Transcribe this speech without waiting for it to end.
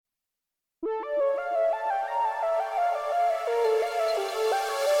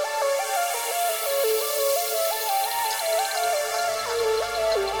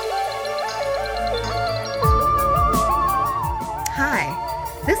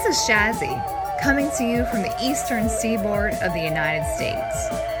This is Shazzy, coming to you from the eastern seaboard of the United States.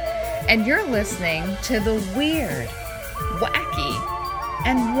 And you're listening to the Weird, Wacky,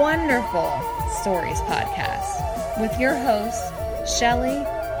 and Wonderful Stories podcast with your hosts, Shelly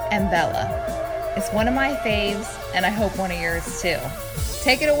and Bella. It's one of my faves, and I hope one of yours too.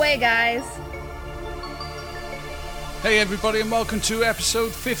 Take it away, guys. Hey everybody, and welcome to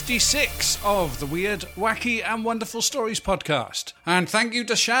episode 56 of the Weird, Wacky and Wonderful Stories podcast. And thank you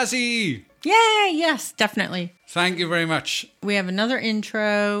to Shazzy! Yay! Yes, definitely. Thank you very much. We have another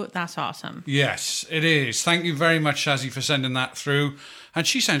intro. That's awesome. Yes, it is. Thank you very much, Shazzy, for sending that through. And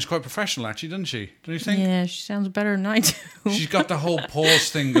she sounds quite professional, actually, doesn't she? Don't you think? Yeah, she sounds better than I do. She's got the whole pause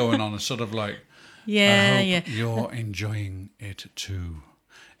thing going on. It's sort of like, I hope you're enjoying it too.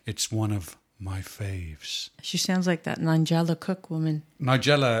 It's one of my faves. She sounds like that Nigella Cook woman.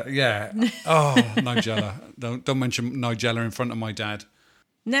 Nigella, yeah. Oh, Nigella. Don't mention Nigella in front of my dad.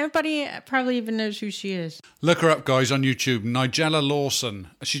 Nobody probably even knows who she is. Look her up, guys, on YouTube. Nigella Lawson.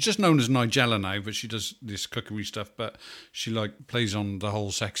 She's just known as Nigella now, but she does this cookery stuff, but she plays on the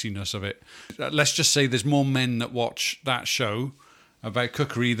whole sexiness of it. Let's just say there's more men that watch that show about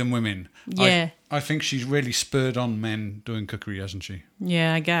cookery than women. Yeah. I think she's really spurred on men doing cookery, hasn't she?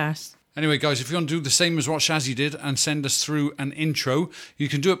 Yeah, I guess. Anyway, guys, if you want to do the same as what Shazzy did and send us through an intro, you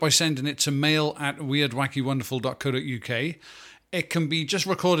can do it by sending it to mail@weirdwackywonderful.co.uk. It can be just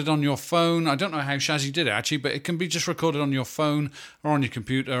recorded on your phone. I don't know how Shazzy did it, actually, but it can be just recorded on your phone or on your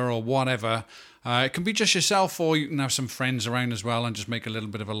computer or whatever. It can be just yourself, or you can have some friends around as well and just make a little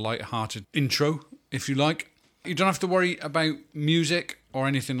bit of a light-hearted intro, if you like. You don't have to worry about music or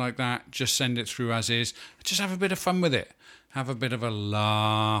anything like that. Just send it through as is. Just have a bit of fun with it. Have a bit of a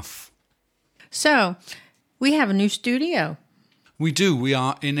laugh. So, we have a new studio. We do. We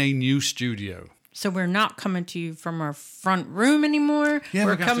are in a new studio. So we're not coming to you from our front room anymore. Yeah,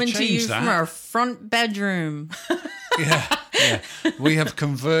 we're coming to you that. from our front bedroom. Yeah. We have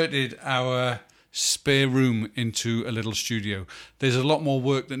converted our spare room into a little studio. There's a lot more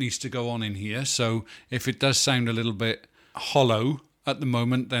work that needs to go on in here. So if it does sound a little bit hollow at the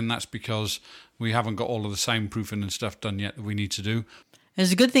moment, then that's because we haven't got all of the soundproofing and stuff done yet that we need to do.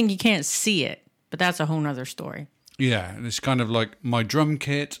 It's a good thing you can't see it, but that's a whole nother story. Yeah, it's kind of like my drum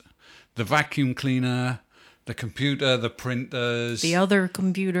kit, the vacuum cleaner, the computer, the printers. The other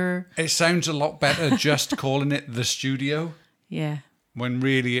computer. It sounds a lot better just calling it the studio. Yeah. When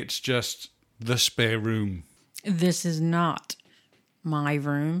really it's just the spare room. This is not my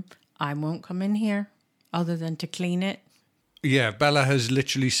room. I won't come in here other than to clean it. Yeah, Bella has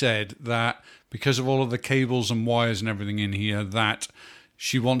literally said that because of all of the cables and wires and everything in here, that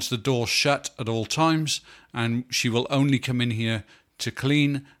she wants the door shut at all times, and she will only come in here to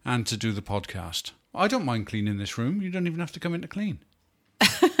clean and to do the podcast. I don't mind cleaning this room. You don't even have to come in to clean.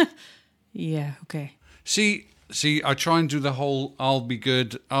 Yeah, okay. See, I try and do the whole, I'll be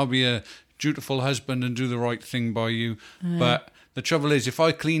good, I'll be a dutiful husband and do the right thing by you. But the trouble is, if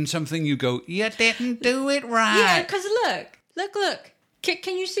I clean something, you go, you didn't do it right. Yeah, because look.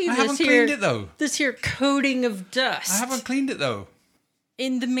 Can you see I this haven't here? cleaned it, though. This here coating of dust. I haven't cleaned it, though.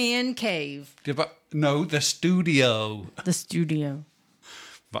 In the man cave. Yeah, but no, the studio. The studio.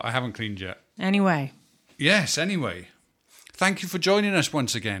 But I haven't cleaned yet. Anyway. Yes, anyway. Thank you for joining us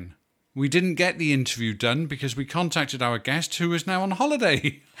once again. We didn't get the interview done because we contacted our guest who is now on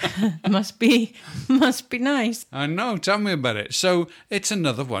holiday. Must be nice. I know, tell me about it. So it's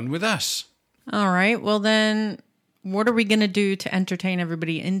another one with us. All right, well then, what are we going to do to entertain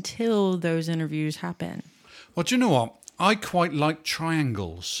everybody until those interviews happen? Well, do you know what? I quite like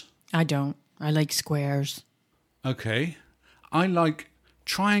triangles. I don't. I like squares. Okay. I like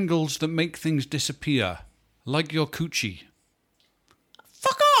triangles that make things disappear. Like your coochie.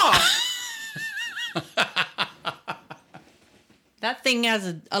 Fuck off! That thing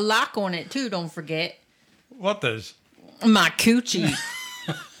has a lock on it too, don't forget. What does? My coochie.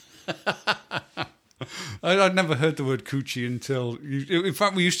 I'd never heard the word coochie until... in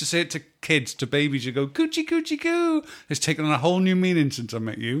fact, we used to say it to kids, to babies. You go, coochie, coochie, coo. It's taken on a whole new meaning since I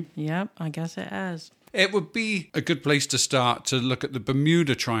met you. Yep, I guess it has. It would be a good place to start to look at the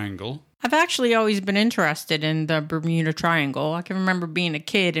Bermuda Triangle. I've actually always been interested in the Bermuda Triangle. I can remember being a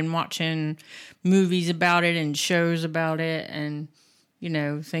kid and watching movies about it and shows about it and,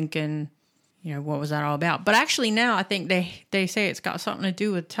 thinking, what was that all about? But actually now I think they say it's got something to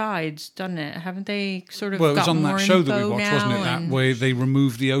do with tides, doesn't it? Haven't they sort of got more info now? Well, it was on that show that we watched, wasn't it? That way they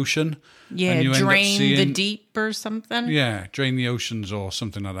remove the ocean. Yeah, and you drain the deep or something. Yeah, drain the oceans or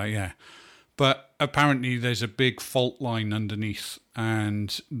something like that, yeah. But apparently there's a big fault line underneath,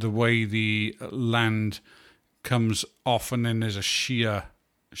 and the way the land comes off and then there's a shear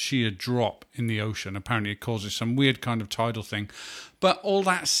sheer drop in the ocean. Apparently it causes some weird kind of tidal thing. But all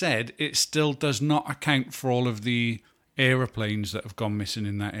that said, it still does not account for all of the aeroplanes that have gone missing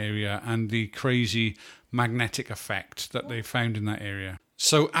in that area and the crazy magnetic effect that they found in that area.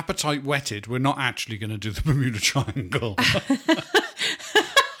 So appetite whetted, we're not actually going to do the Bermuda Triangle.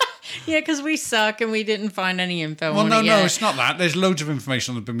 Yeah, because we suck and we didn't find any info Well, on no, it yet. no, it's not that. There's loads of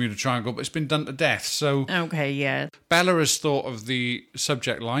information on the Bermuda Triangle, but it's been done to death. So Okay, yeah. Bella has thought of the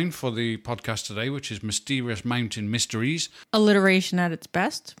subject line for the podcast today, which is Mysterious Mountain Mysteries. Alliteration at its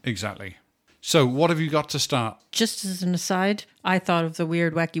best. Exactly. So what have you got to start? Just as an aside, I thought of the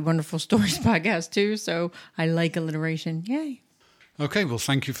Weird, Wacky, Wonderful Stories podcast too, so I like alliteration. Yay. Okay, well,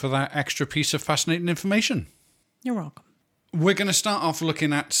 thank you for that extra piece of fascinating information. You're welcome. We're going to start off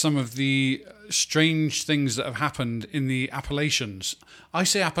looking at some of the strange things that have happened in the Appalachians. I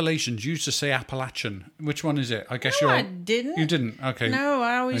say Appalachians, you used to say Appalachian. Which one is it? I guess No, you're... I didn't. You didn't? Okay. No,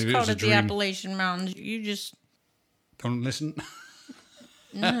 I always Maybe it called was it a the dream. Appalachian Mountains. You just Don't listen.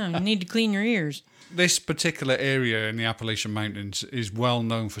 no, you need to clean your ears. This particular area in the Appalachian Mountains is well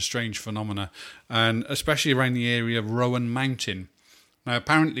known for strange phenomena, and especially around the area of Rowan Mountain. Now,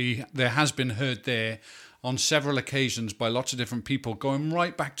 apparently, there has been heard there on several occasions by lots of different people going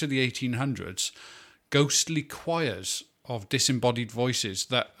right back to the 1800s, ghostly choirs of disembodied voices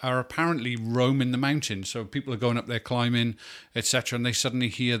that are apparently roaming the mountains. So people are going up there climbing, etc., and they suddenly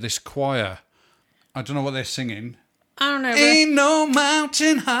hear this choir. I don't know what they're singing. I don't know. But... Ain't no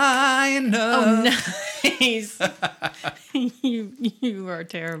mountain high enough. Oh, nice. you are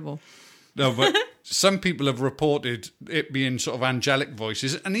terrible. No, but some people have reported it being sort of angelic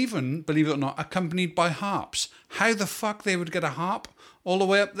voices and even, believe it or not, accompanied by harps. How the fuck they would get a harp all the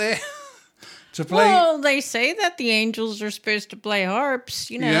way up there to play? Well, they say that the angels are supposed to play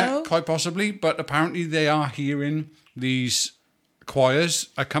harps, you know. Yeah, quite possibly. But apparently they are hearing these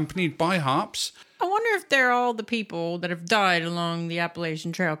choirs accompanied by harps. I wonder if they're all the people that have died along the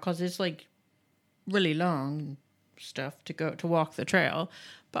Appalachian Trail, because it's like really long stuff to walk the trail.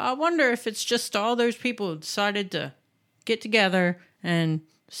 But I wonder if it's just all those people who decided to get together and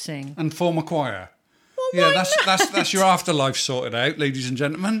sing. And form a choir. Well, Yeah, that's your afterlife sorted out, ladies and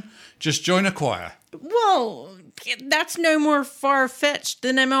gentlemen. Just join a choir. Well, that's no more far-fetched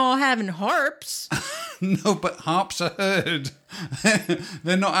than them all having harps. No, but harps are heard.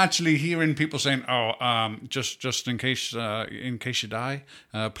 They're not actually hearing people saying, "Oh, just in case you die,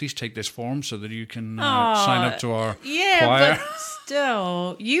 please take this form so that you can sign up to our choir." But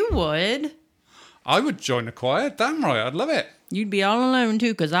still, you would. I would join a choir. Damn right, I'd love it. You'd be all alone,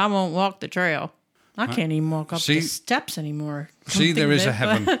 too, because I won't walk the trail. I can't even walk up See- the steps anymore. See, there is a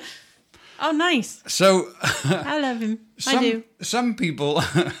heaven. Oh, nice. So, I love him. I do. Some people,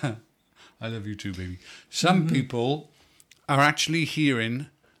 I love you too, baby. Some people are actually hearing,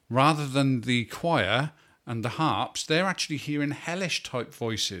 rather than the choir and the harps, they're actually hearing hellish type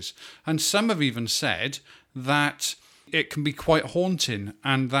voices. And some have even said that it can be quite haunting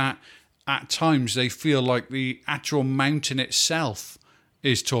and that at times they feel like the actual mountain itself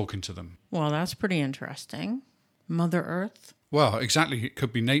is talking to them. Well, that's pretty interesting. Mother Earth. Well, exactly. It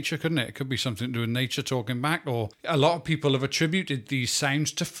could be nature, couldn't it? It could be something to do with nature talking back. Or a lot of people have attributed these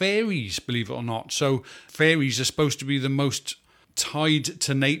sounds to fairies, believe it or not. So fairies are supposed to be the most tied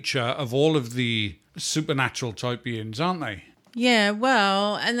to nature of all of the supernatural type beings, aren't they? Yeah,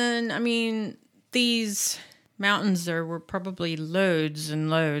 well, and then, I mean, these mountains, there were probably loads and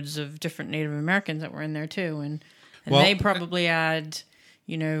loads of different Native Americans that were in there, too. And Well, they probably had,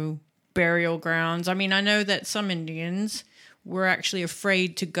 burial grounds. I mean, I know that some Indians were actually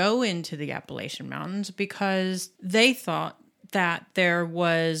afraid to go into the Appalachian Mountains because they thought that there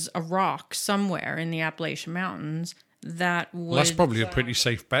was a rock somewhere in the Appalachian Mountains that would... Well, that's probably a pretty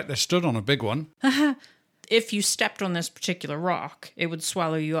safe bet. They stood on a big one. If you stepped on this particular rock, it would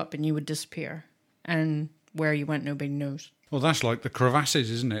swallow you up and you would disappear. And where you went, nobody knows. Well, that's like the crevasses,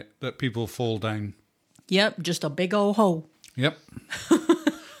 isn't it? That people fall down. Yep, just a big old hole. Yep.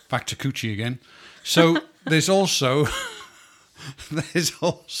 Back to coochie again. So there's also...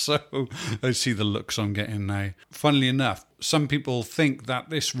 I see the looks I'm getting now. Funnily enough, some people think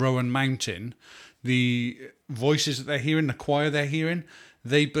that this Rowan Mountain, the voices that they're hearing, the choir they're hearing,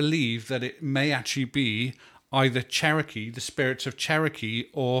 they believe that it may actually be either Cherokee, the spirits of Cherokee,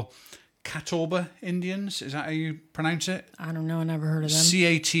 or Catawba Indians. Is that how you pronounce it? I don't know, I never heard of them.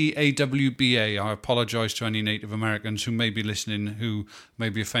 Catawba. I apologise to any Native Americans who may be listening who may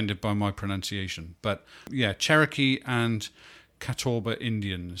be offended by my pronunciation. But yeah, Cherokee and Catawba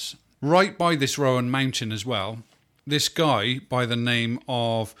Indians. Right by this Rowan Mountain as well, this guy by the name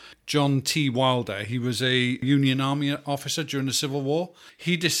of John T. Wilder, he was a Union Army officer during the Civil War.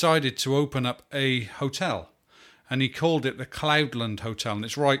 He decided to open up a hotel, and he called it the Cloudland Hotel, and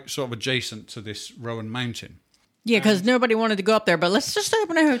it's right sort of adjacent to this Rowan Mountain. Yeah, because nobody wanted to go up there, but let's just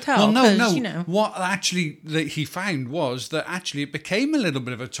open a hotel. Well, no. You know. What actually that he found was that actually it became a little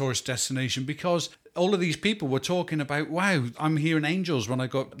bit of a tourist destination because all of these people were talking about, wow, I'm hearing angels when I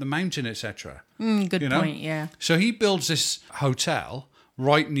go up the mountain, etc. Good point, yeah. So he builds this hotel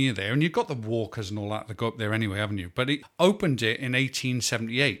right near there, and you've got the walkers and all that go up there anyway, haven't you? But he opened it in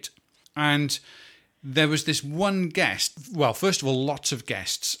 1878, and there was this one guest. Well, first of all, lots of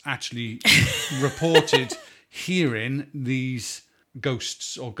guests actually reported hearing these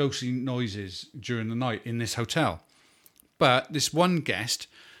ghosts or ghostly noises during the night in this hotel. But this one guest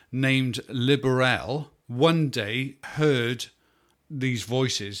named Liberel one day heard these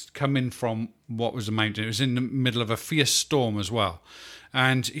voices coming from what was a mountain. It was in the middle of a fierce storm as well.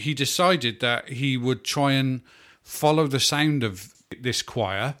 And he decided that he would try and follow the sound of this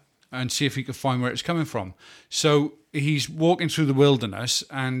choir and see if he could find where it's coming from. So he's walking through the wilderness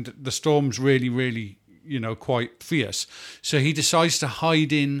and the storm's really, really, quite fierce. So he decides to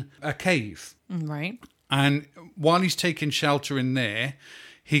hide in a cave. Right. And while he's taking shelter in there,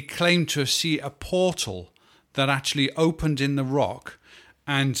 he claimed to see a portal that actually opened in the rock.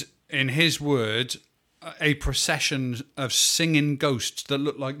 And in his word, a procession of singing ghosts that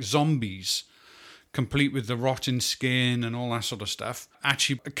looked like zombies, complete with the rotten skin and all that sort of stuff,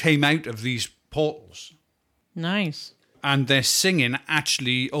 actually came out of these portals. Nice. And their singing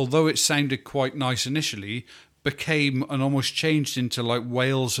actually, although it sounded quite nice initially, became and almost changed into like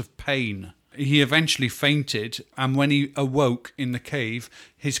wails of pain. He eventually fainted, and when he awoke in the cave,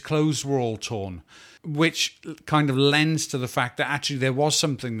 his clothes were all torn, which kind of lends to the fact that actually there was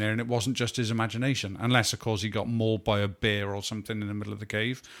something there and it wasn't just his imagination, unless, of course, he got mauled by a bear or something in the middle of the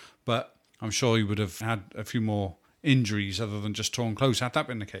cave. But I'm sure he would have had a few more injuries other than just torn clothes had that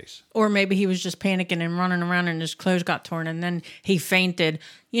been the case. Or maybe he was just panicking and running around and his clothes got torn and then he fainted,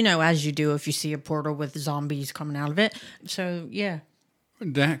 as you do if you see a portal with zombies coming out of it. So, yeah.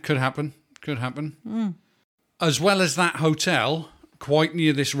 That could happen. Could happen. As well as that hotel, quite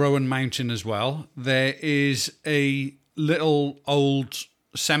near this Rowan Mountain as well, there is a little old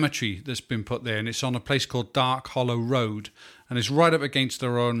cemetery that's been put there, and it's on a place called Dark Hollow Road, and it's right up against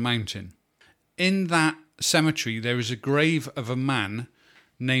the Rowan Mountain. In that cemetery, there is a grave of a man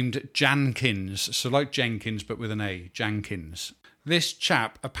named Jankins, so like Jenkins, but with an A, Jankins. This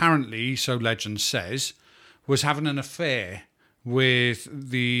chap, apparently, so legend says, was having an affair with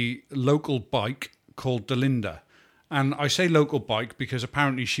the local bike called Delinda. And I say local bike because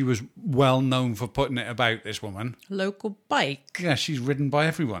apparently she was well known for putting it about, this woman. Local bike? Yeah, she's ridden by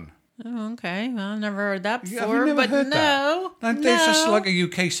everyone. Oh, okay. Well, I've never heard that before. Have you never heard no. That? There's just like a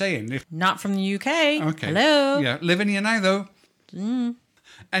UK saying. Not from the UK. Okay. Hello. Yeah, living here now, though.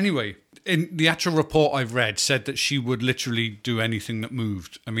 Anyway, in the actual report I've read said that she would literally do anything that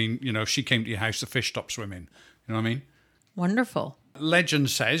moved. I mean, if she came to your house, the fish stopped swimming. You know what I mean? Wonderful. Legend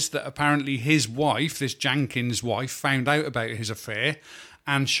says that apparently his wife, this Jenkins' wife, found out about his affair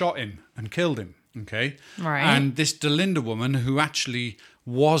and shot him and killed him. Okay? Right. And this Delinda woman, who actually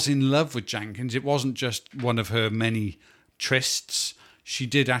was in love with Jenkins, it wasn't just one of her many trysts. She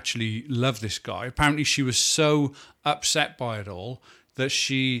did actually love this guy. Apparently she was so upset by it all that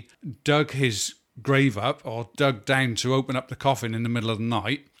she dug his grave up or dug down to open up the coffin in the middle of the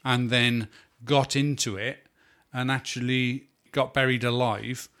night and then got into it and actually got buried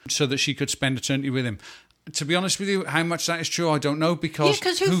alive so that she could spend eternity with him. To be honest with you, how much that is true, I don't know, because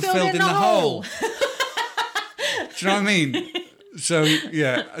who filled in the hole? Do you know what I mean? So,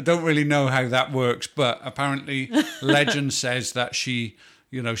 yeah, I don't really know how that works, but apparently legend says that she's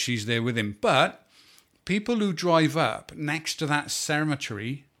there with him. But people who drive up next to that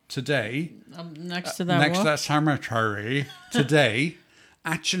cemetery today... next to that cemetery today...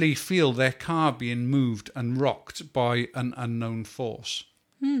 actually feel their car being moved and rocked by an unknown force.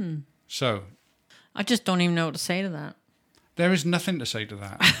 So... I just don't even know what to say to that. There is nothing to say to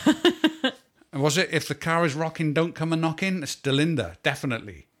that. Was it, if the car is rocking, don't come a knocking? It's Delinda,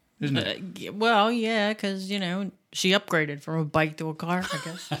 definitely, isn't it? Well, yeah, because, she upgraded from a bike to a car, I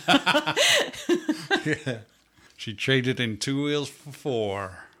guess. Yeah. She traded in 2 wheels for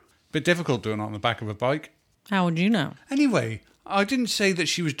 4. Bit difficult doing it on the back of a bike. How would you know? Anyway... I didn't say that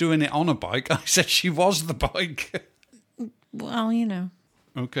she was doing it on a bike. I said she was the bike. Well,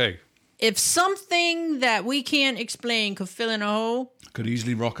 Okay. If something that we can't explain could fill in a hole... Could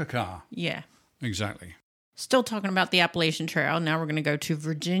easily rock a car. Yeah. Exactly. Still talking about the Appalachian Trail. Now we're going to go to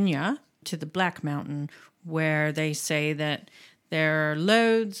Virginia. to the Black Mountain, where they say that there are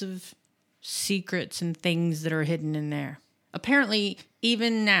loads of secrets and things that are hidden in there. Apparently,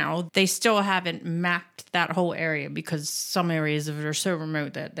 even now, they still haven't mapped that whole area because some areas of it are so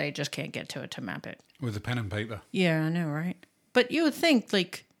remote that they just can't get to it to map it. With a pen and paper. Yeah, I know, right? But you would think,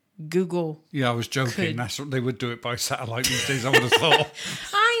 like, Google... Yeah, I was joking. That's what they would do it by satellite these days, I would have thought.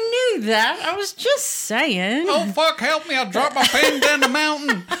 I knew that. I was just saying. Oh, fuck, help me. I dropped my pen down the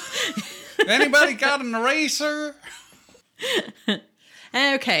mountain. Anybody got an eraser?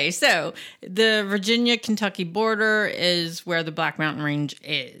 Okay, so the Virginia-Kentucky border is where the Black Mountain Range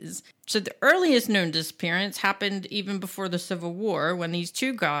is. So the earliest known disappearance happened even before the Civil War when these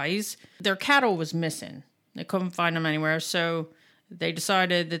two guys, their cattle was missing. They couldn't find them anywhere, so they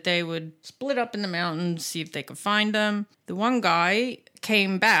decided that they would split up in the mountains, see if they could find them. The one guy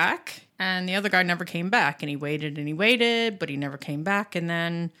came back, and the other guy never came back, and he waited, but he never came back, and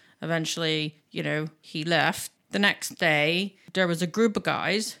then eventually, he left. The next day, there was a group of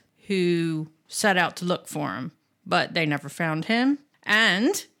guys who set out to look for him, but they never found him,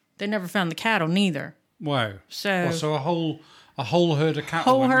 and they never found the cattle neither. Wow. So a whole herd of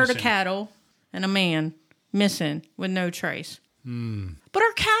cattle. Whole herd missing. of cattle and a man missing with no trace. But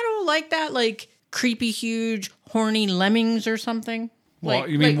are cattle like that, like creepy, huge, horny lemmings or something? What,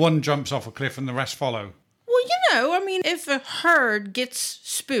 you mean one jumps off a cliff and the rest follow? Well, if a herd gets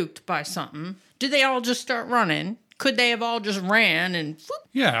spooked by something, do they all just start running? Could they have all just ran and... whoop?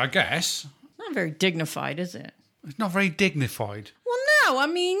 Yeah, I guess. Not very dignified, is it? It's not very dignified. Well,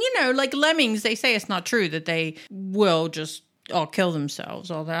 no, like lemmings, they say it's not true that they will just all kill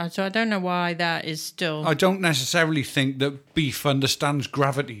themselves, all that. So I don't know why that is still... I don't necessarily think that beef understands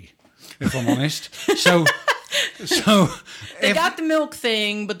gravity, if I'm honest. So they got the milk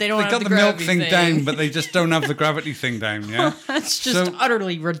thing, but they don't have the milk gravity thing down, but they just don't have the gravity thing down, yeah? That's just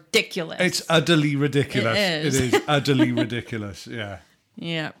utterly ridiculous. It's utterly ridiculous. It is. It is utterly ridiculous, yeah.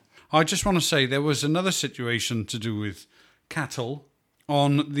 Yeah. I just want to say there was another situation to do with cattle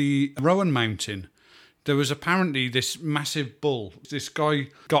on the Rowan Mountain. There was apparently this massive bull. This guy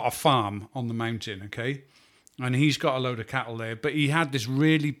got a farm on the mountain, okay? And he's got a load of cattle there, but he had this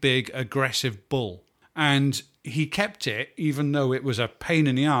really big, aggressive bull. And he kept it, even though it was a pain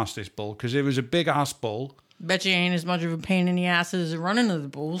in the ass, this bull, because it was a big-ass bull. Bet you ain't as much of a pain in the ass as running of the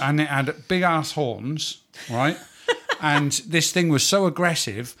bulls. And it had big-ass horns, right? And this thing was so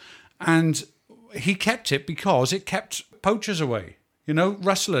aggressive, and he kept it because it kept poachers away.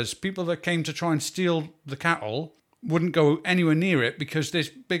 Rustlers, people that came to try and steal the cattle, wouldn't go anywhere near it because this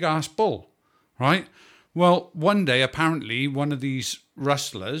big-ass bull, right? Well, one day, apparently, one of these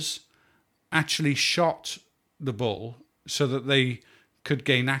rustlers actually shot the bull so that they could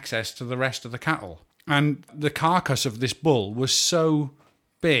gain access to the rest of the cattle. And the carcass of this bull was so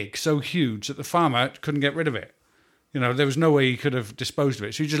big, so huge, that the farmer couldn't get rid of it. There was no way he could have disposed of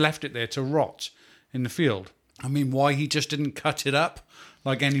it. So he just left it there to rot in the field. I mean, why he just didn't cut it up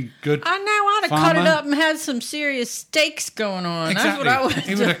like any good I know, I'd have farmer. cut it up and had some serious steaks going on. Exactly. That's what I would have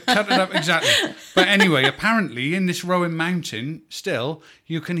He would have cut it up, exactly. But anyway, apparently in this Rowan Mountain, still,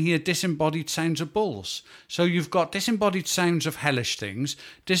 you can hear disembodied sounds of bulls. So you've got disembodied sounds of hellish things,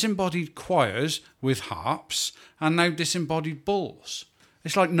 disembodied choirs with harps, and now disembodied bulls.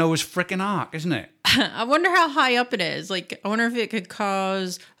 It's like Noah's frickin' Ark, isn't it? I wonder how high up it is. Like, I wonder if it could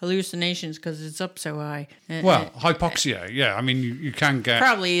cause hallucinations because it's up so high. Well, hypoxia, yeah. I mean, you can get...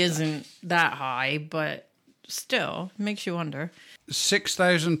 Probably isn't that high, but still, it makes you wonder.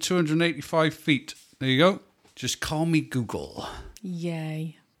 6,285 feet. There you go. Just call me Google.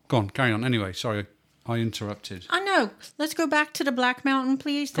 Yay. Go on, carry on. Anyway, sorry, I interrupted. I know. Let's go back to the Black Mountain,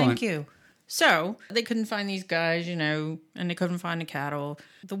 please. Thank you. So, they couldn't find these guys, and they couldn't find the cattle.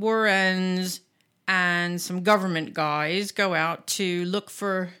 The war ends, and some government guys go out to look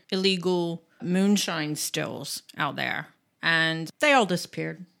for illegal moonshine stills out there. And they all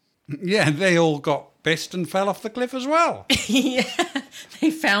disappeared. Yeah, they all got pissed and fell off the cliff as well. Yeah,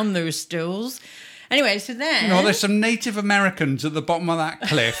 they found those stills. Anyway, so then... There's some Native Americans at the bottom of that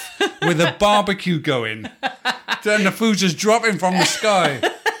cliff with a barbecue going. Then the food's just dropping from the sky.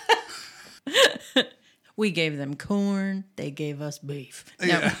 We gave them corn. They gave us beef.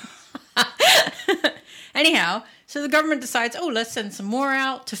 Yeah. Anyhow, so the government decides, let's send some more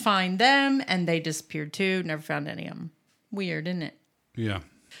out to find them. And they disappeared too. Never found any of them. Weird, isn't it? Yeah.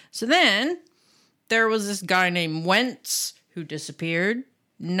 So then there was this guy named Wentz who disappeared,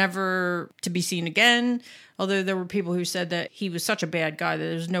 never to be seen again. Although there were people who said that he was such a bad guy that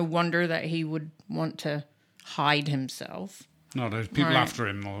there's no wonder that he would want to hide himself. No, there's people after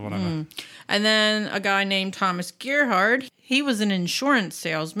him or whatever. And then a guy named Thomas Gerhard, he was an insurance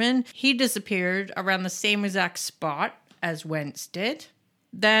salesman. He disappeared around the same exact spot as Wentz did.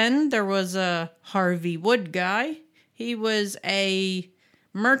 Then there was a Harvey Wood guy. He was a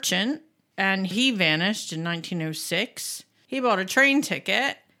merchant, and he vanished in 1906. He bought a train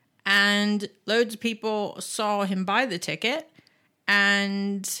ticket, and loads of people saw him buy the ticket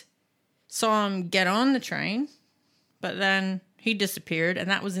and saw him get on the train. But then he disappeared, and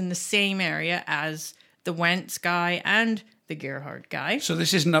that was in the same area as the Wentz guy and the Gerhard guy. So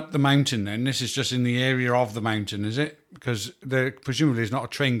this isn't up the mountain then? This is just in the area of the mountain, is it? Because there presumably is not a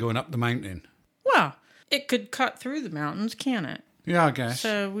train going up the mountain. Well, it could cut through the mountains, can it? Yeah, I guess.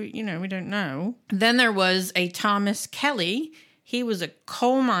 So, we don't know. Then there was a Thomas Kelly. He was a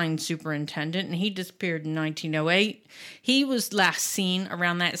coal mine superintendent, and he disappeared in 1908. He was last seen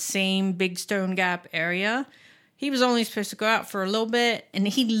around that same Big Stone Gap area. He was only supposed to go out for a little bit, and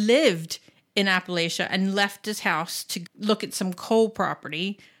he lived in Appalachia and left his house to look at some coal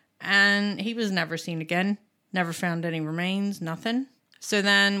property, and he was never seen again. Never found any remains, nothing. So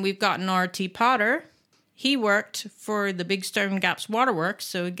then we've got an R.T. Potter. He worked for the Big Stone Gaps Waterworks,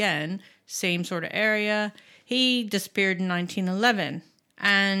 so again, same sort of area. He disappeared in 1911.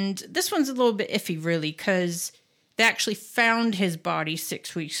 And this one's a little bit iffy, really, because they actually found his body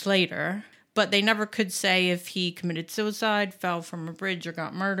 6 weeks later, but they never could say if he committed suicide, fell from a bridge, or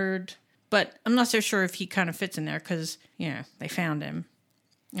got murdered. But I'm not so sure if he kind of fits in there because, they found him.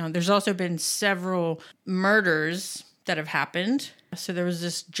 There's also been several murders that have happened. So there was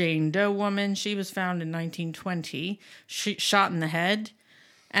this Jane Doe woman. She was found in 1920. She shot in the head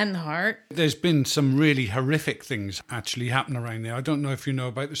and the heart. There's been some really horrific things actually happen around there. I don't know if you know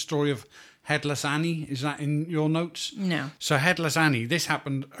about the story of Headless Annie. Is that in your notes? No. So Headless Annie, this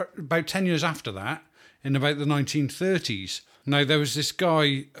happened about 10 years after that, in about the 1930s. Now, there was this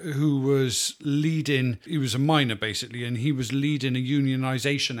guy who was he was a miner basically, and he was leading a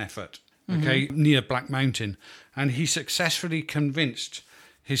unionisation effort, near Black Mountain. And he successfully convinced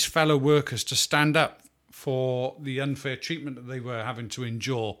his fellow workers to stand up for the unfair treatment that they were having to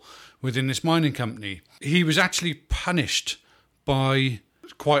endure within this mining company. He was actually punished by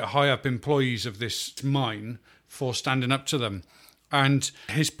quite high up employees of this mine for standing up to them. And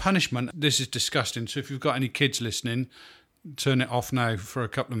his punishment, this is disgusting, so if you've got any kids listening, turn it off now for a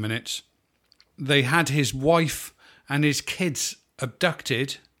couple of minutes. They had his wife and his kids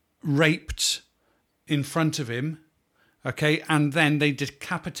abducted, raped in front of him, and then they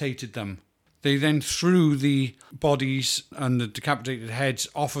decapitated them. They then threw the bodies and the decapitated heads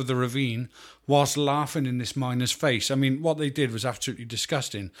off of the ravine whilst laughing in this miner's face. I mean, what they did was absolutely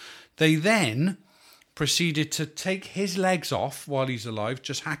disgusting. They then proceeded to take his legs off while he's alive,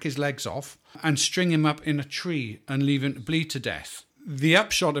 just hack his legs off, and string him up in a tree and leave him to bleed to death. The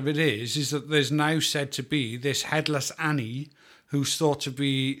upshot of it is that there's now said to be this Headless Annie, who's thought to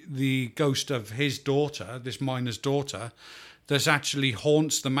be the ghost of his daughter, this miner's daughter, that actually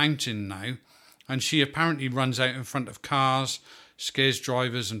haunts the mountain now. And she apparently runs out in front of cars, scares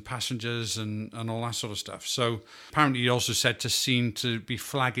drivers and passengers and all that sort of stuff. So apparently he also said to be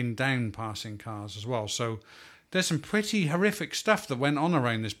flagging down passing cars as well. So there's some pretty horrific stuff that went on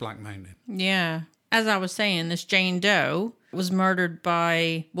around this Black Mountain. Yeah. As I was saying, this Jane Doe was murdered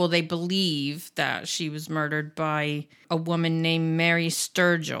by, they believe that she was murdered by a woman named Mary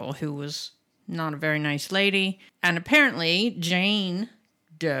Sturgill, who was not a very nice lady. And apparently Jane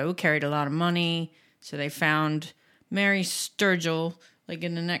Doe carried a lot of money, so they found Mary Sturgill,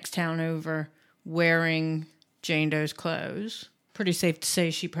 in the next town over, wearing Jane Doe's clothes. Pretty safe to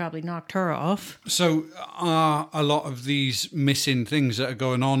say she probably knocked her off. So are a lot of these missing things that are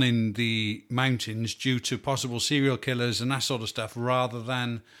going on in the mountains due to possible serial killers and that sort of stuff rather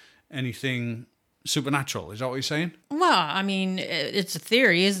than anything supernatural? Is that what you're saying? Well, I mean, it's a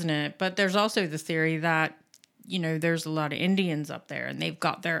theory, isn't it? But there's also the theory that, there's a lot of Indians up there and they've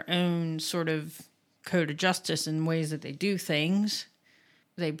got their own sort of code of justice and ways that they do things.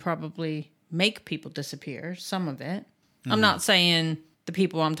 They probably make people disappear, some of it. I'm not saying the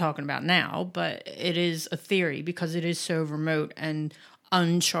people I'm talking about now, but it is a theory because it is so remote and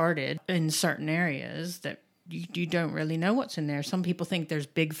uncharted in certain areas that you don't really know what's in there. Some people think there's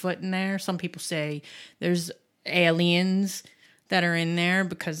Bigfoot in there. Some people say there's aliens that are in there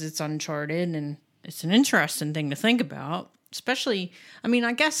because it's uncharted, and it's an interesting thing to think about. Especially,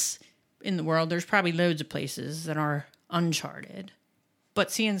 I guess in the world there's probably loads of places that are uncharted, but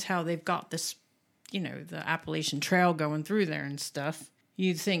seeing as how they've got this, the Appalachian Trail going through there and stuff,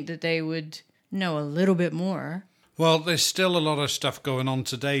 you'd think that they would know a little bit more. Well, there's still a lot of stuff going on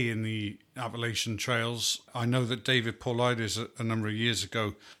today in the Appalachian Trails. I know that David Paulides a number of years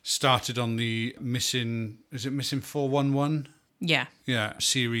ago started on the Missing 411? Yeah. Yeah,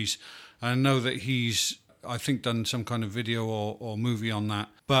 series. I know that he's, I think, done some kind of video or movie on that.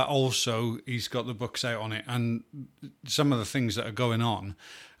 But also, he's got the books out on it. And some of the things that are going on,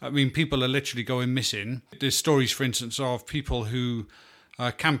 I mean, people are literally going missing. There's stories, for instance, of people who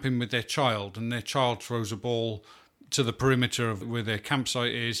are camping with their child, and their child throws a ball to the perimeter of where their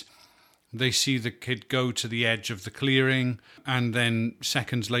campsite is. They see the kid go to the edge of the clearing, and then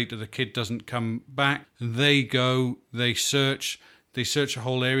seconds later the kid doesn't come back. They go, they search a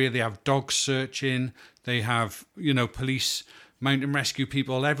whole area. They have dogs searching. They have, police, mountain rescue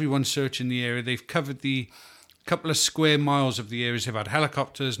people, everyone searching the area. They've covered the couple of square miles of the areas. They've had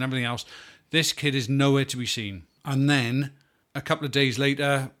helicopters and everything else. This kid is nowhere to be seen. And then a couple of days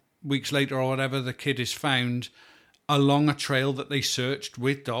later, weeks later or whatever, the kid is found along a trail that they searched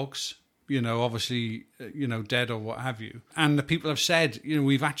with dogs, obviously, dead or what have you. And the people have said,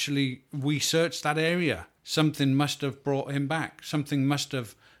 we searched that area. Something must have brought him back. Something must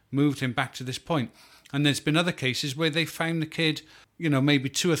have moved him back to this point. And there's been other cases where they found the kid, maybe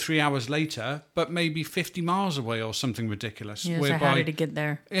 2 or 3 hours later, but maybe 50 miles away or something ridiculous. Yeah, so how did it get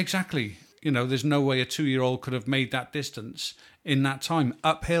there? Exactly. There's no way a 2-year-old could have made that distance in that time,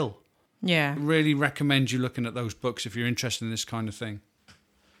 uphill. Yeah. Really recommend you looking at those books if you're interested in this kind of thing.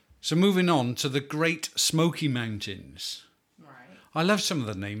 So moving on to the Great Smoky Mountains. Right. I love some of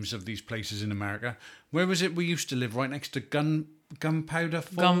the names of these places in America. Where was it we used to live? Right next to Gunpowder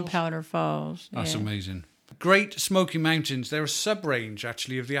Falls? Gunpowder Falls. That's yeah. amazing. Great Smoky Mountains. They're a sub-range,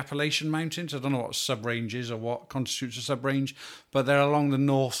 actually, of the Appalachian Mountains. I don't know what a sub-range is or what constitutes a sub-range, but they're along the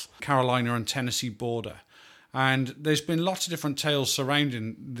North Carolina and Tennessee border. And there's been lots of different tales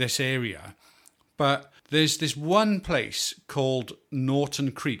surrounding this area. But there's this one place called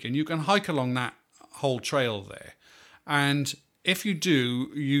Norton Creek, and you can hike along that whole trail there. And if you do,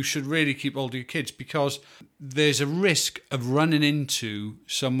 you should really keep hold of your kids, because there's a risk of running into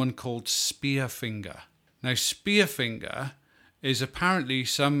someone called Spearfinger. Now, Spearfinger is apparently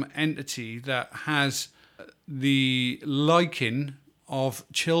some entity that has the liking of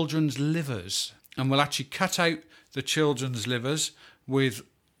children's livers, and will actually cut out the children's livers with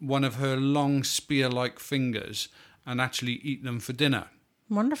one of her long spear-like fingers and actually eat them for dinner.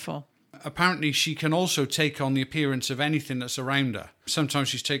 Wonderful. Apparently, she can also take on the appearance of anything that's around her. Sometimes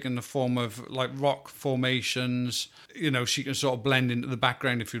she's taken the form of like rock formations. She can sort of blend into the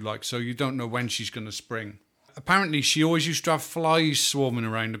background, if you like, so you don't know when she's going to spring. Apparently, she always used to have flies swarming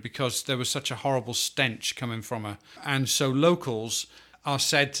around her because there was such a horrible stench coming from her. And so locals are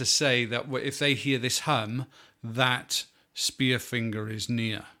said to say that if they hear this hum, that Spearfinger is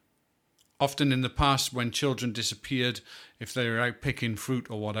near. Often in the past, when children disappeared, if they were out picking fruit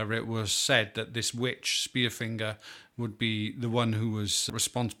or whatever, it was said that this witch, Spearfinger, would be the one who was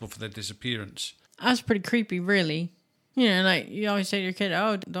responsible for their disappearance. That's pretty creepy, really. Like you always say to your kid,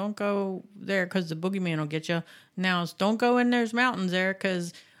 oh, don't go there because the boogeyman will get you. Now it's don't go in there's mountains there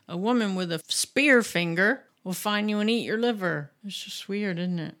because a woman with a spear finger will find you and eat your liver. It's just weird,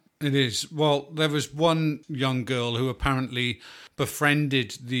 isn't it? It is. Well, there was one young girl who apparently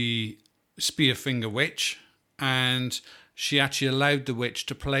befriended the Spearfinger witch, and she actually allowed the witch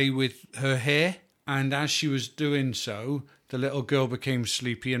to play with her hair. And as she was doing so, the little girl became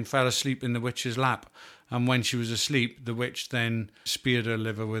sleepy and fell asleep in the witch's lap. And when she was asleep, the witch then speared her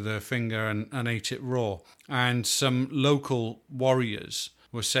liver with her finger and ate it raw. And some local warriors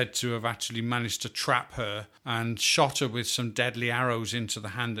were said to have actually managed to trap her and shot her with some deadly arrows into the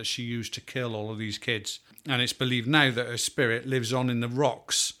hand that she used to kill all of these kids. And it's believed now that her spirit lives on in the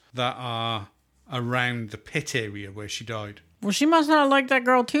rocks that are around the pit area where she died. Well, she must not like that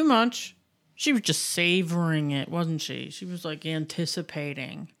girl too much. She was just savoring it, wasn't she? She was like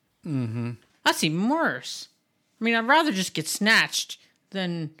anticipating. Mm-hmm. That's even worse. I mean, I'd rather just get snatched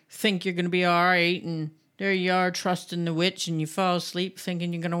than think you're going to be all right and there you are trusting the witch and you fall asleep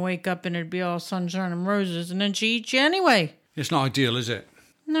thinking you're going to wake up and it'd be all sunshine and roses and then she eats you anyway. It's not ideal, is it?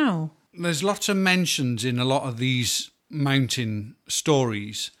 No. There's lots of mentions in a lot of these mountain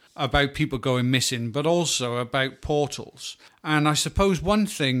stories about people going missing, but also about portals. And I suppose one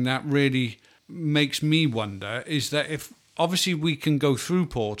thing that really makes me wonder is that if obviously we can go through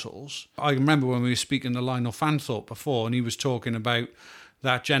portals. I remember when we were speaking to Lionel Fanthorpe before, and he was talking about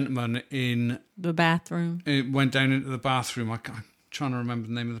that gentleman in the bathroom. It went down into the bathroom. I'm trying to remember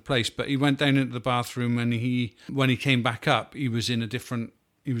the name of the place, but he went down into the bathroom, and when he came back up, he was in a different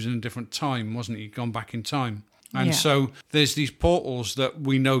time, wasn't he? He'd gone back in time. And Yeah. so there's these portals that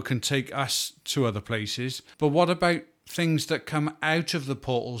we know can take us to other places. But what about things that come out of the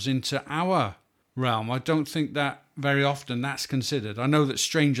portals into our realm? I don't think that very often that's considered. I know that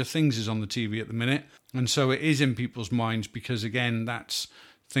Stranger Things is on the TV at the minute, and so it is in people's minds because, again, that's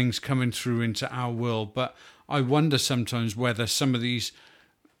things coming through into our world. But I wonder sometimes whether some of these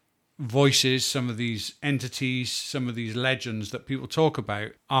voices, some of these entities, some of these legends that people talk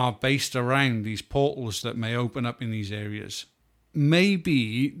about are based around these portals that may open up in these areas.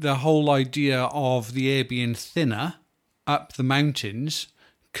 Maybe the whole idea of the air being thinner up the mountains,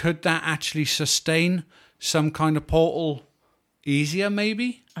 could that actually sustain some kind of portal easier,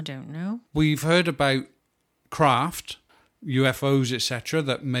 maybe? I don't know. We've heard about craft, UFOs, etc.,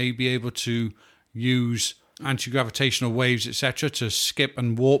 that may be able to use anti-gravitational waves, etc., to skip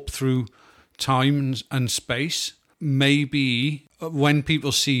and warp through time and space. Maybe when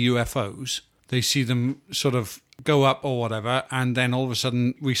people see UFOs, they see them sort of go up or whatever, and then all of a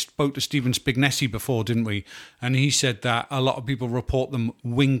sudden, we spoke to Stephen Spignessi before, didn't we? And he said that a lot of people report them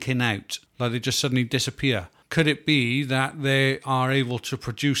winking out, like they just suddenly disappear. Could it be that they are able to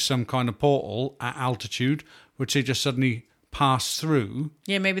produce some kind of portal at altitude, which they just suddenly pass through?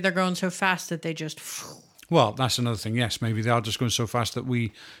 Yeah, maybe they're going so fast that they just... Well, that's another thing. Yes, maybe they are just going so fast that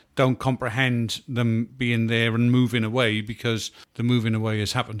we don't comprehend them being there and moving away because the moving away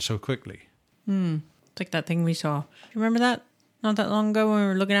has happened so quickly. It's like that thing we saw. You remember that? Not that long ago when we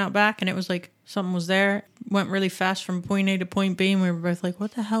were looking out back and it was like something was there, went really fast from point A to point B, and we were both like,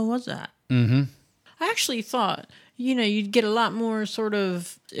 what the hell was that? Mm-hmm. I actually thought, you'd get a lot more sort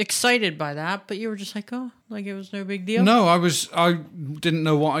of excited by that, but you were just like, oh, like it was no big deal. No, I didn't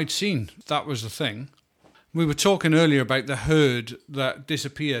know what I'd seen. That was the thing. We were talking earlier about the herd that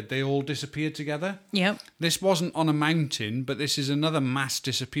disappeared. They all disappeared together. Yep. This wasn't on a mountain, but this is another mass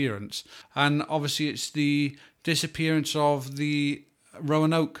disappearance. And obviously it's the disappearance of the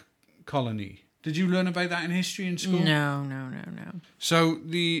Roanoke colony. Did you learn about that in history in school? No. So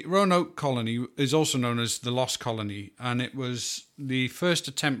the Roanoke colony is also known as the Lost Colony, and it was the first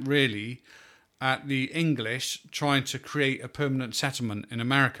attempt really at the English trying to create a permanent settlement in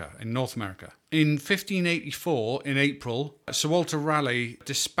America, in North America. In 1584, in April, Sir Walter Raleigh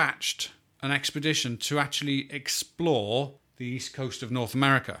dispatched an expedition to actually explore the east coast of North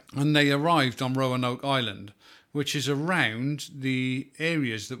America. And they arrived on Roanoke Island, which is around the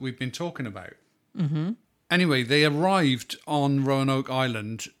areas that we've been talking about. Mm-hmm. Anyway, they arrived on Roanoke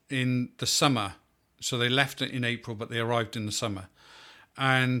Island in the summer. So they left in April, but they arrived in the summer.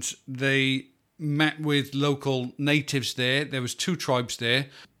 And they met with local natives there. There was two tribes there,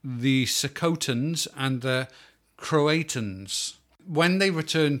 the Secotans and the Croatans. When they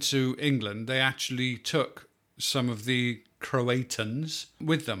returned to England, they actually took some of the Croatans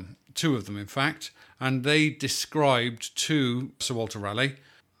with them, two of them in fact, and they described to Sir Walter Raleigh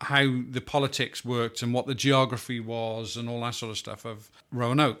how the politics worked and what the geography was and all that sort of stuff of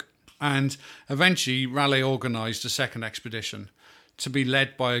Roanoke. And eventually Raleigh organised a second expedition to be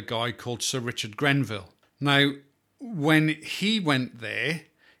led by a guy called Sir Richard Grenville. Now, when he went there,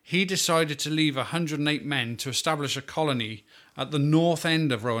 he decided to leave 108 men to establish a colony at the north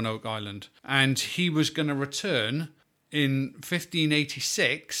end of Roanoke Island. And he was going to return in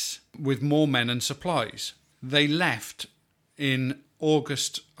 1586 with more men and supplies. They left in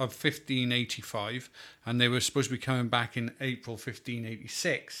August of 1585, and they were supposed to be coming back in April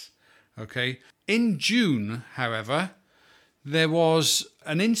 1586. Okay. In June, however, there was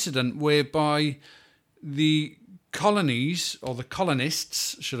an incident whereby the colonies, or the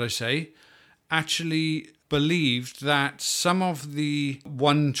colonists, should I say, actually believed that some of the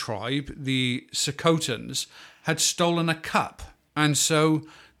one tribe, the Secotans, had stolen a cup. And so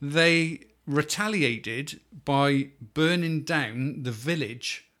they retaliated by burning down the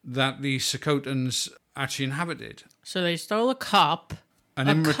village that the Secotans actually inhabited. So they stole a cup. And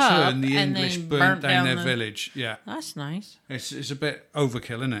in return, the and English they burnt down their the village. Yeah. That's nice. It's a bit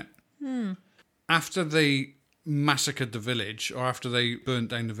overkill, isn't it? After they massacred the village, or after they burnt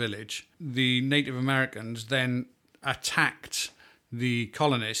down the village, the Native Americans then attacked the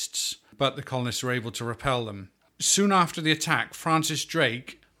colonists, but the colonists were able to repel them. Soon after the attack, Francis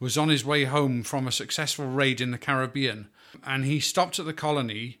Drake was on his way home from a successful raid in the Caribbean, and he stopped at the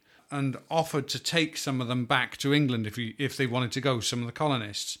colony and offered to take some of them back to England if they wanted to go, some of the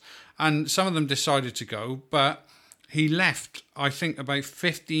colonists. And some of them decided to go, but he left, I think, about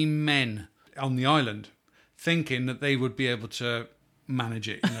 15 men on the island, thinking that they would be able to manage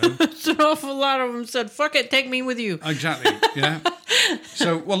it, you know. It's an awful lot of them said, fuck it, take me with you. Exactly, yeah.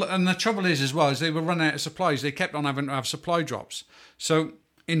 So, well, and the trouble is as well, is they were running out of supplies. They kept on having to have supply drops. So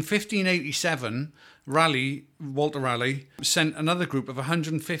In 1587, Walter Raleigh, sent another group of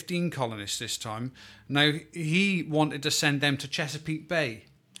 115 colonists this time. Now, he wanted to send them to Chesapeake Bay.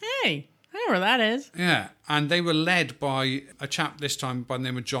 Hey, I know where that is. Yeah, and they were led by a chap this time by the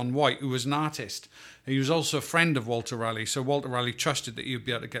name of John White, who was an artist. He was also a friend of Walter Raleigh, so Walter Raleigh trusted that he would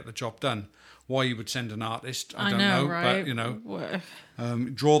be able to get the job done. Why he would send an artist, I don't know, right?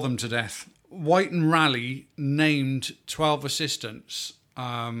 But, draw them to death. White and Raleigh named 12 assistants,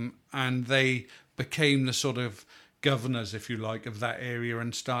 and they became the sort of governors, if you like, of that area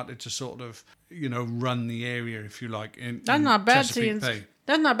and started to sort of, run the area, if you like. That's not bad,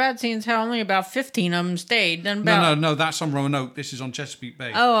 That's not bad, seeing how only about 15 of them stayed. No, that's on Roanoke. This is on Chesapeake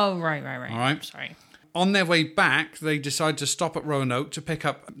Bay. Oh, right. All right. Sorry. On their way back, they decided to stop at Roanoke to pick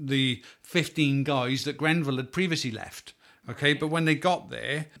up the 15 guys that Grenville had previously left. Okay, but when they got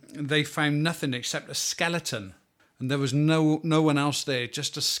there, they found nothing except a skeleton. And there was no one else there,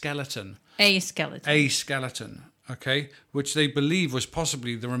 just a skeleton. A skeleton. Okay, which they believe was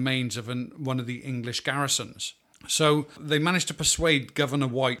possibly the remains of one of the English garrisons. So they managed to persuade Governor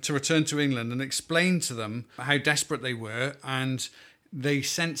White to return to England and explain to them how desperate they were, and they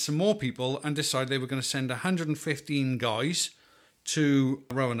sent some more people and decided they were going to send 115 guys to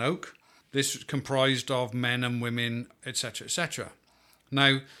Roanoke. This was comprised of men and women, etc., etc.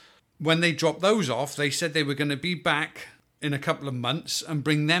 Now, when they dropped those off, they said they were going to be back in a couple of months and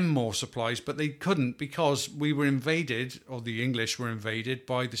bring them more supplies, but they couldn't because we were invaded, or the English were invaded,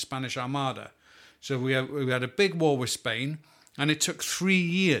 by the Spanish Armada. So we had a big war with Spain, and it took 3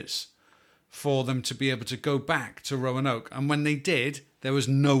 years for them to be able to go back to Roanoke. And when they did, there was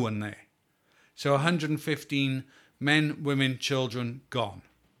no one there. So 115 men, women, children gone.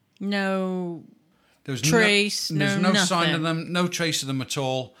 No there was trace, there's no nothing. sign of them, no trace of them at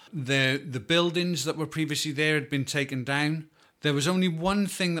all. The buildings that were previously there had been taken down. There was only one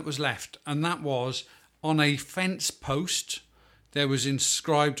thing that was left, and that was on a fence post. There was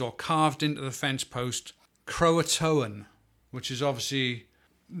inscribed or carved into the fence post, Croatoan, which is obviously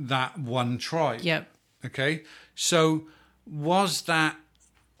that one tribe. Yep. Okay. So was that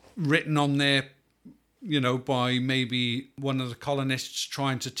written on there, by maybe one of the colonists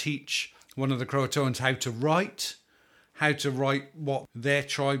trying to teach one of the Croatoans how to write what their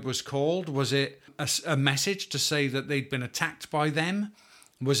tribe was called? Was it a message to say that they'd been attacked by them?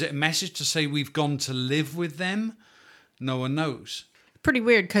 Was it a message to say we've gone to live with them? No one knows. Pretty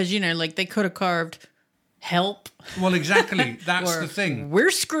weird because, they could have carved help. Well, exactly. That's the thing. We're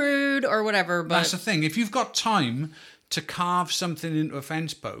screwed or whatever. But that's the thing. If you've got time to carve something into a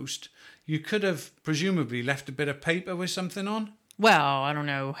fence post, you could have presumably left a bit of paper with something on. Well, I don't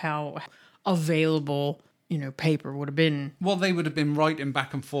know how available, paper would have been. Well, they would have been writing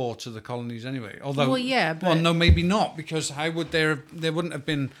back and forth to the colonies anyway. Although, well, yeah, but... Well, no, maybe not, because how would there wouldn't have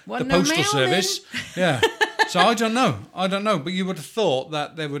been the postal service. Yeah. So I don't know. But you would have thought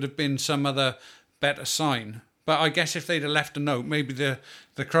that there would have been some other better sign. But I guess if they'd have left a note, maybe the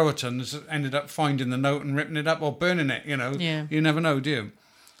Croatans ended up finding the note and ripping it up or burning it, Yeah. You never know, do you?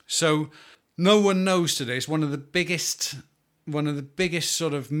 So no one knows today. It's one of the biggest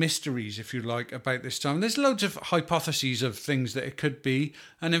sort of mysteries, if you like, about this time. There's loads of hypotheses of things that it could be.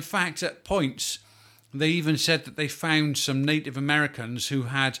 And in fact, at points, they even said that they found some Native Americans who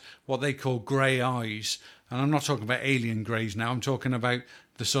had what they call grey eyes. And I'm not talking about alien greys now. I'm talking about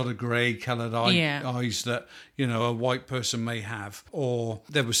the sort of grey-coloured eyes that, a white person may have. Or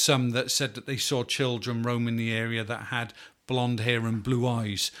there was some that said that they saw children roaming the area that had blonde hair and blue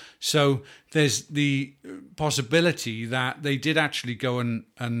eyes. So there's the possibility that they did actually go and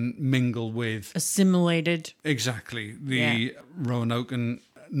mingle with... Assimilated. Exactly. The Roanoke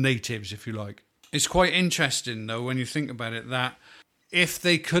natives, if you like. It's quite interesting, though, when you think about it, that if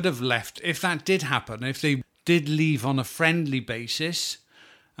they could have left, if that did happen, if they did leave on a friendly basis,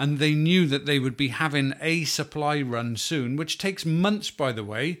 and they knew that they would be having a supply run soon, which takes months, by the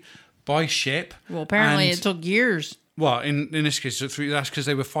way, by ship. Well, apparently it took years. Well, in this case, it took 3 years. That's because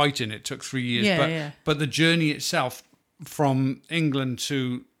they were fighting. It took 3 years. But the journey itself from England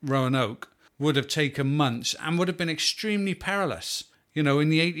to Roanoke would have taken months and would have been extremely perilous. In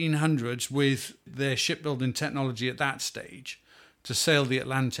the 1800s, with their shipbuilding technology at that stage, to sail the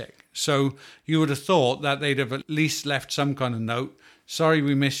Atlantic. So you would have thought that they'd have at least left some kind of note. Sorry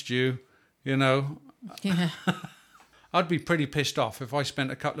we missed you, Yeah. I'd be pretty pissed off if I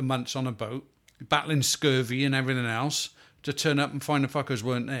spent a couple of months on a boat, battling scurvy and everything else, to turn up and find the fuckers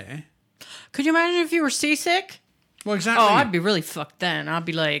weren't there. Could you imagine if you were seasick? Well, exactly. Oh, I'd be really fucked then. I'd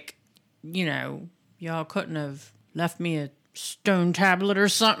be like, y'all couldn't have left me a stone tablet or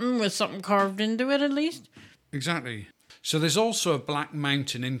something with something carved into it at least. Exactly. So there's also a Black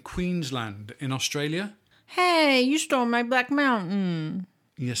Mountain in Queensland in Australia. Hey, you stole my Black Mountain.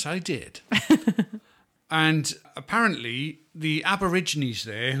 Yes, I did. And apparently the Aborigines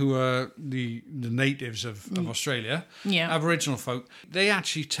there, who are the natives of Australia, Yeah. Aboriginal folk, they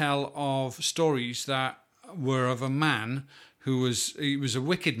actually tell of stories that were of a man he was a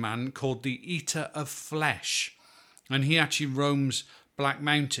wicked man called the Eater of Flesh. And he actually roams Black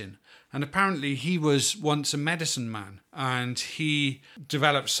Mountain. And apparently he was once a medicine man, and he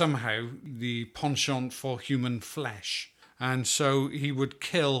developed somehow the penchant for human flesh. And so he would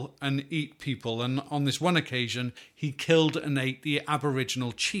kill and eat people. And on this one occasion, he killed and ate the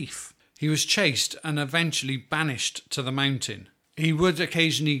Aboriginal chief. He was chased and eventually banished to the mountain. He would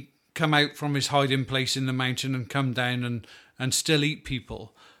occasionally come out from his hiding place in the mountain and come down and still eat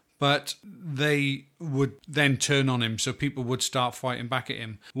people. But they would then turn on him, so people would start fighting back at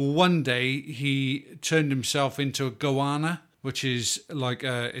him. Well, one day he turned himself into a goanna, which is like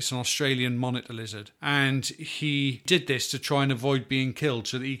it's an Australian monitor lizard. And he did this to try and avoid being killed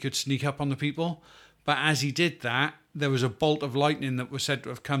so that he could sneak up on the people. But as he did that, there was a bolt of lightning that was said to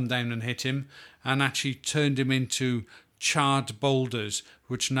have come down and hit him and actually turned him into charred boulders,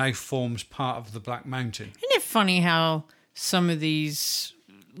 which now forms part of the Black Mountain. Isn't it funny how some of these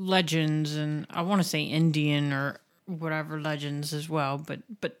legends, and I want to say Indian or whatever legends as well, but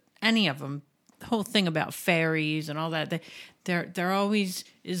any of them, the whole thing about fairies and all that, there always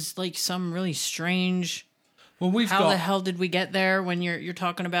is like some really strange. Well, How the hell did we get there? When you're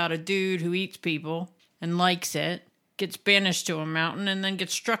talking about a dude who eats people and likes it, gets banished to a mountain, and then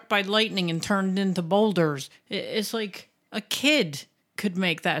gets struck by lightning and turned into boulders. It's like a kid could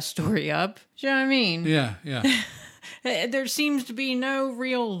make that story up. Do you know what I mean? Yeah. There seems to be no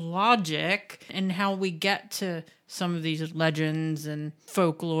real logic in how we get to some of these legends and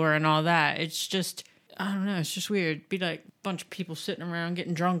folklore and all that. It's just, I don't know, it's just weird. It'd be like a bunch of people sitting around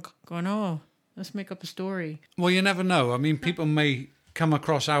getting drunk going, oh, let's make up a story. Well, you never know. I mean, people may come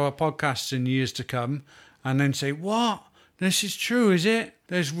across our podcasts in years to come and then say, what? This is true, is it?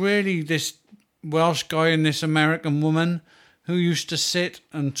 There's really this Welsh guy and this American woman who used to sit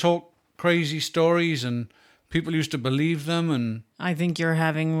and talk crazy stories and people used to believe them. And I think you're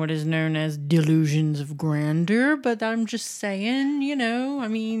having what is known as delusions of grandeur, but I'm just saying, I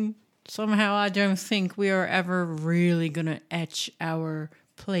mean, somehow I don't think we are ever really going to etch our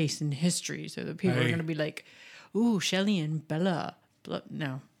place in history so that people are going to be like, ooh, Shelley and Bella.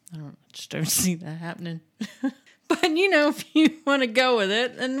 No, just don't see that happening. But, if you want to go with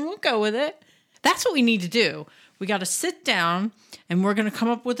it, then we'll go with it. That's what we need to do. We got to sit down and we're going to come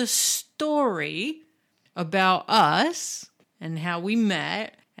up with a story about us and how we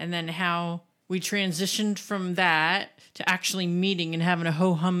met and then how we transitioned from that to actually meeting and having a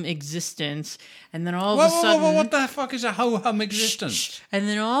ho-hum existence. And then all of a sudden... Whoa, what the fuck is a ho-hum existence? And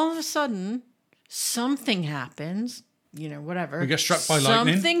then all of a sudden, something happens, whatever. We get struck by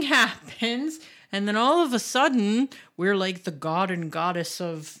lightning. Something happens, and then all of a sudden, we're like the god and goddess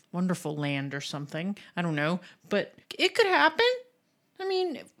of Wonderful Land or something. I don't know. But it could happen. I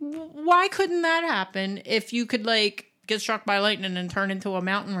mean, why couldn't that happen if you could, get struck by lightning and turn into a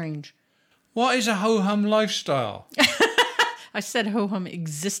mountain range? What is a ho-hum lifestyle? I said ho-hum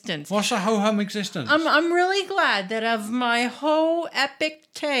existence. What's a ho-hum existence? I'm really glad that of my whole epic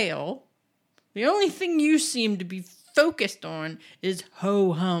tale, the only thing you seem to be focused on is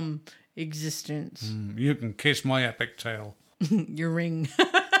ho-hum existence. You can kiss my epic tale. Your ring.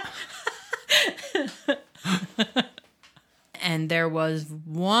 And there was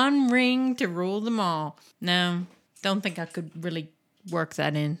one ring to rule them all. No, don't think I could really work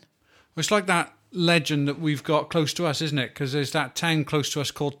that in. It's like that legend that we've got close to us, isn't it? Because there's that town close to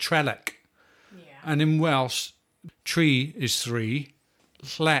us called Trellick. Yeah. And in Welsh, tree is 3,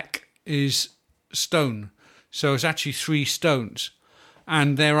 llec is stone. So it's actually 3 stones.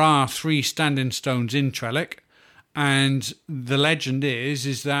 And there are 3 standing stones in Trellick. And the legend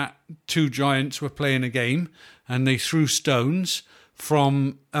is that 2 giants were playing a game and they threw stones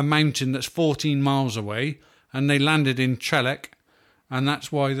from a mountain that's 14 miles away and they landed in Trellick, and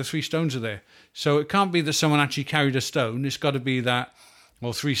that's why the 3 stones are there. So it can't be that someone actually carried a stone. It's got to be that,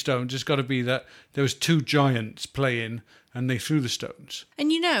 or 3 stones, it's got to be that there was 2 giants playing and they threw the stones.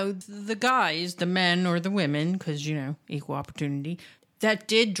 And the guys, the men or the women, because, equal opportunity, that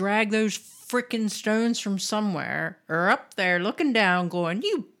did drag those frickin' stones from somewhere are up there looking down going,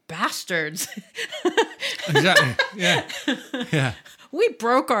 you bastards. Exactly. Yeah. We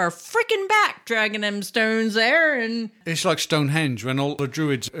broke our frickin' back dragging them stones there. And it's like Stonehenge when all the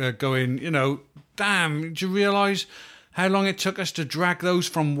druids are going, damn, do you realise how long it took us to drag those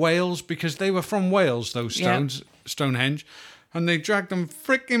from Wales? Because they were from Wales, those stones. Yep. Stonehenge, and they dragged them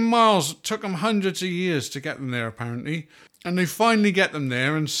freaking miles. It took them hundreds of years to get them there, apparently. And they finally get them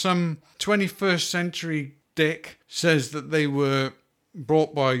there, and some 21st century dick says that they were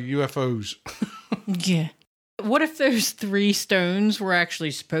brought by UFOs. Yeah. What if those 3 stones were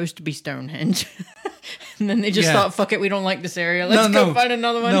actually supposed to be Stonehenge? And then they just thought, fuck it, we don't like this area. Let's go find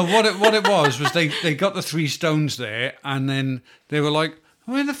another one. No, what it was they got the 3 stones there, and then they were like,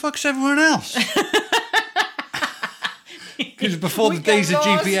 where the fuck's everyone else? Because before the days of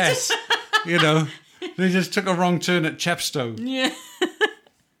GPS, you know, they just took a wrong turn at Chepstow. Yeah.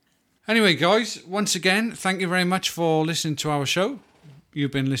 Anyway, guys, once again, thank you very much for listening to our show.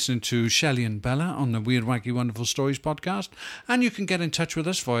 You've been listening to Shelley and Bella on the Weird, Wacky, Wonderful Stories podcast. And you can get in touch with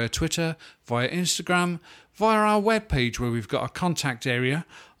us via Twitter, via Instagram, via our webpage where we've got a contact area,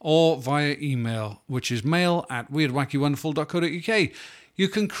 or via email, which is mail@weirdwackywonderful.co.uk. You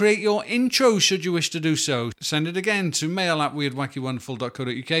can create your intro should you wish to do so. Send it again to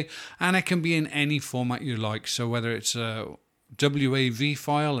mail@weirdwackywonderful.co.uk, and it can be in any format you like. So whether it's a WAV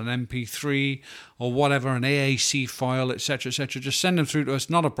file, an MP3, or whatever, an AAC file, etc., etc., just send them through to us,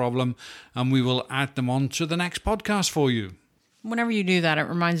 not a problem, and we will add them on to the next podcast for you. Whenever you do that, it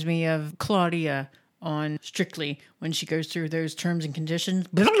reminds me of Claudia on Strictly when she goes through those terms and conditions.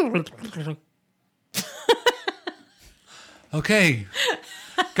 Okay.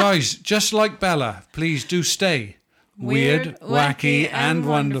 Guys, just like Bella, please do stay weird, wacky, and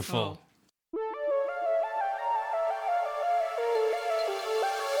wonderful.